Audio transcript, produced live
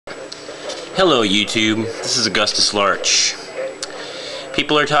Hello YouTube, this is AugustusLarch.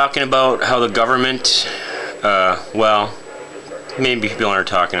 People are talking about how the government, well, maybe people aren't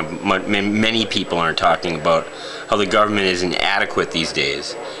talking, many people aren't talking about how the government is inadequate these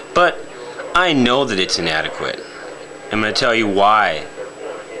days. But I know that it's inadequate. I'm going to tell you why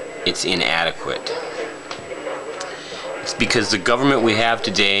it's inadequate. It's because the government we have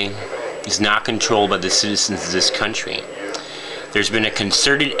today is not controlled by the citizens of this country. There's been a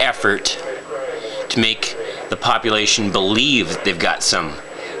concerted effort to make the population believe that they've got some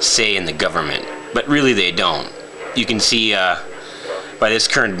say in the government, but really they don't. You can see by this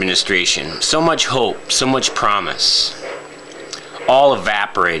current administration, so much hope, so much promise, all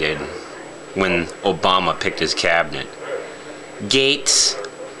evaporated when Obama picked his cabinet. Gates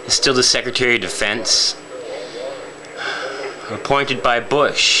is still the Secretary of Defense, appointed by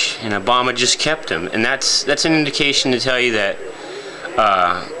Bush, and Obama just kept him, and that's an indication to tell you that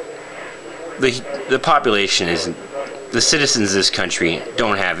the population isn't, the citizens of this country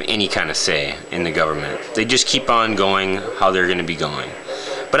don't have any kind of say in the government. They just keep on going how they're going to be going.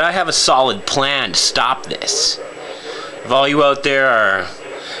 But I have a solid plan to stop this. If all you out there are,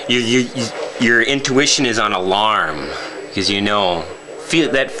 your intuition is on alarm, because you know,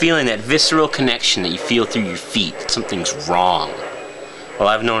 that feeling, that visceral connection that you feel through your feet, that something's wrong. Well,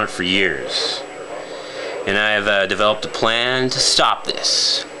 I've known it for years. And I've developed a plan to stop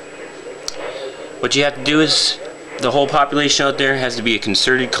this. What you have to do is, the whole population out there has to be a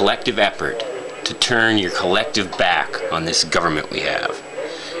concerted collective effort to turn your collective back on this government we have.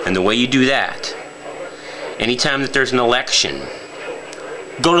 And the way you do that, anytime that there's an election,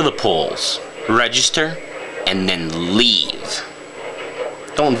 go to the polls, register, and then leave.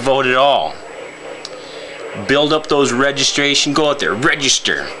 Don't vote at all. Build up those registration, go out there,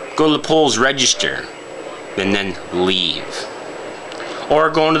 register. Go to the polls, register. And then leave. Or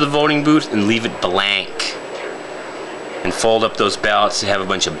go into the voting booth and leave it blank. And fold up those ballots to have a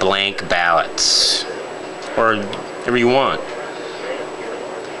bunch of blank ballots. Or whatever you want.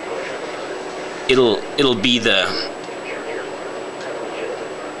 It'll be the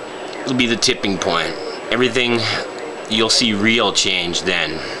tipping point. Everything, you'll see real change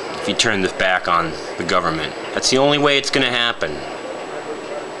then if you turn this back on the government. That's the only way it's going to happen.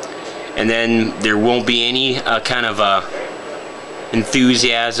 And then there won't be any kind of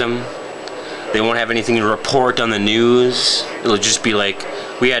enthusiasm. They won't have anything to report on the news. It'll just be like,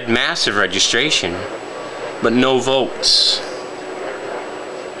 we had massive registration, but no votes.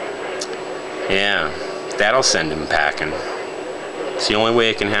 Yeah, that'll send them packing. It's the only way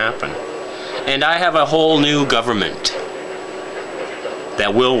it can happen. And I have a whole new government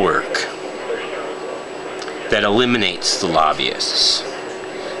that will work, that eliminates the lobbyists.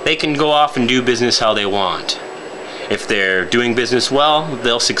 They can go off and do business how they want. If they're doing business well,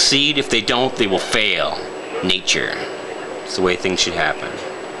 they'll succeed. If they don't, they will fail. Nature. It's the way things should happen.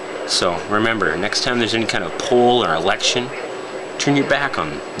 So remember, next time there's any kind of poll or election, turn your back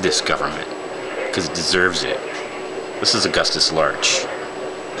on this government, because it deserves it. This is AugustusLarch.